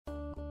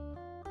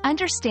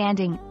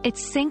Understanding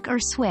It's Sink or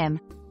Swim,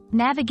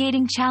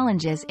 navigating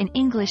challenges in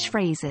English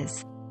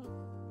phrases.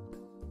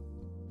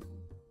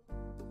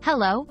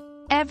 Hello,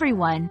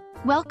 everyone.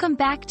 Welcome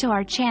back to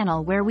our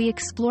channel where we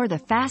explore the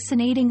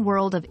fascinating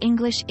world of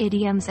English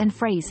idioms and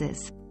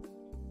phrases.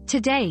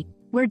 Today,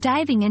 we're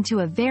diving into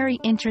a very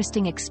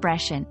interesting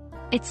expression.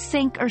 It's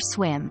sink or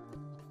swim.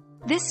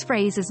 This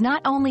phrase is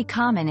not only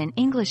common in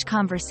English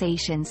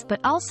conversations but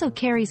also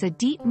carries a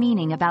deep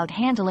meaning about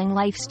handling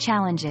life's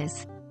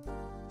challenges.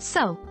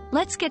 So,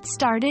 let's get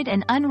started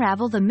and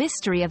unravel the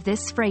mystery of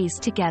this phrase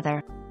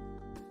together.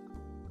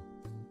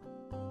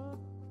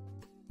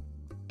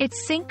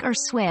 It's sink or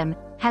swim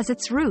has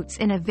its roots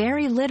in a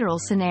very literal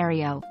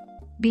scenario: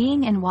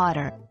 being in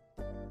water.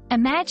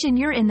 Imagine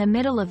you're in the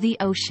middle of the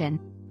ocean.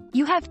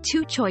 You have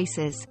two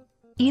choices.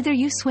 Either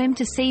you swim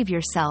to save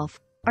yourself,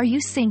 or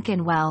you sink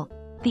in. Well,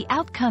 the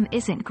outcome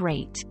isn't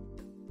great.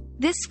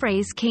 This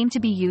phrase came to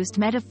be used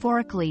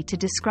metaphorically to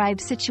describe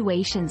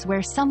situations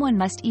where someone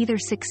must either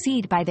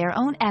succeed by their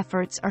own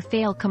efforts or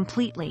fail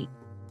completely.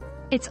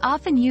 It's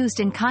often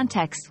used in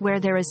contexts where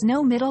there is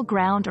no middle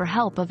ground or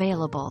help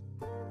available.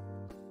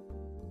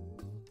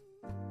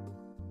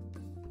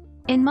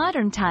 In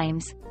modern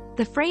times,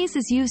 the phrase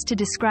is used to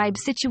describe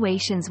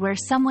situations where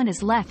someone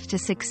is left to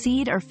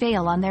succeed or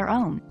fail on their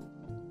own.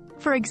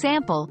 For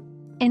example,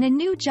 in a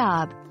new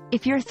job,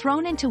 if you're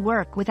thrown into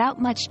work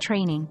without much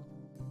training,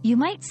 you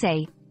might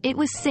say, "It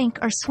was sink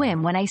or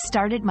swim when I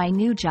started my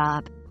new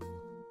job."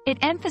 It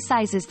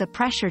emphasizes the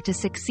pressure to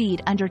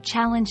succeed under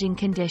challenging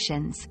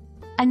conditions.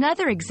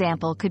 Another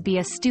example could be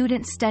a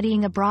student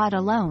studying abroad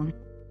alone.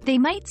 They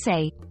might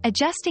say,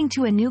 "Adjusting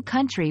to a new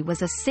country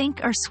was a sink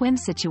or swim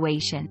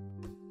situation."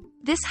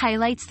 This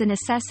highlights the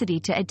necessity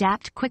to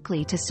adapt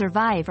quickly to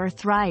survive or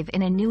thrive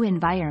in a new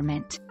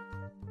environment.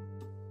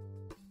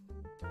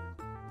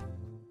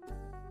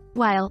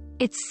 While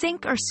 "it's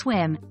sink or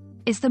swim"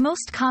 is the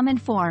most common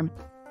form,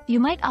 you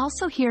might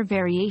also hear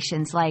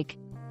variations like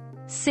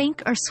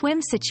 "sink or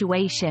swim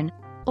situation"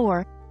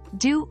 or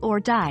 "do or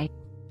die."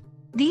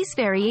 These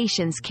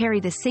variations carry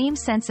the same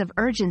sense of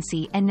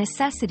urgency and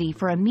necessity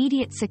for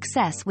immediate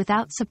success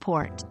without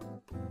support.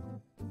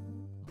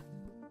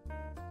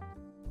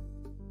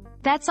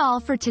 That's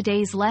all for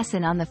today's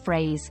lesson on the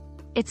phrase,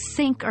 "It's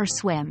sink or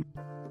swim."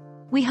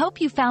 We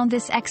hope you found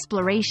this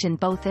exploration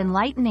both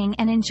enlightening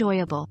and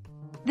enjoyable.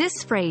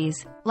 This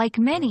phrase, like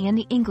many in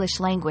the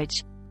English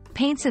language,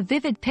 paints a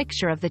vivid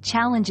picture of the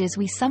challenges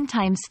we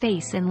sometimes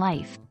face in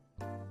life.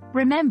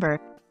 Remember,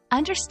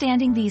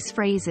 understanding these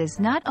phrases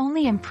not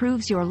only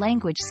improves your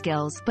language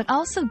skills but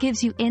also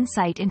gives you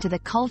insight into the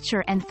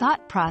culture and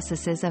thought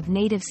processes of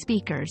native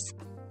speakers.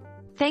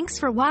 Thanks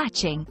for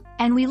watching,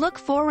 and we look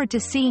forward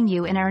to seeing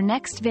you in our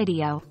next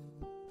video.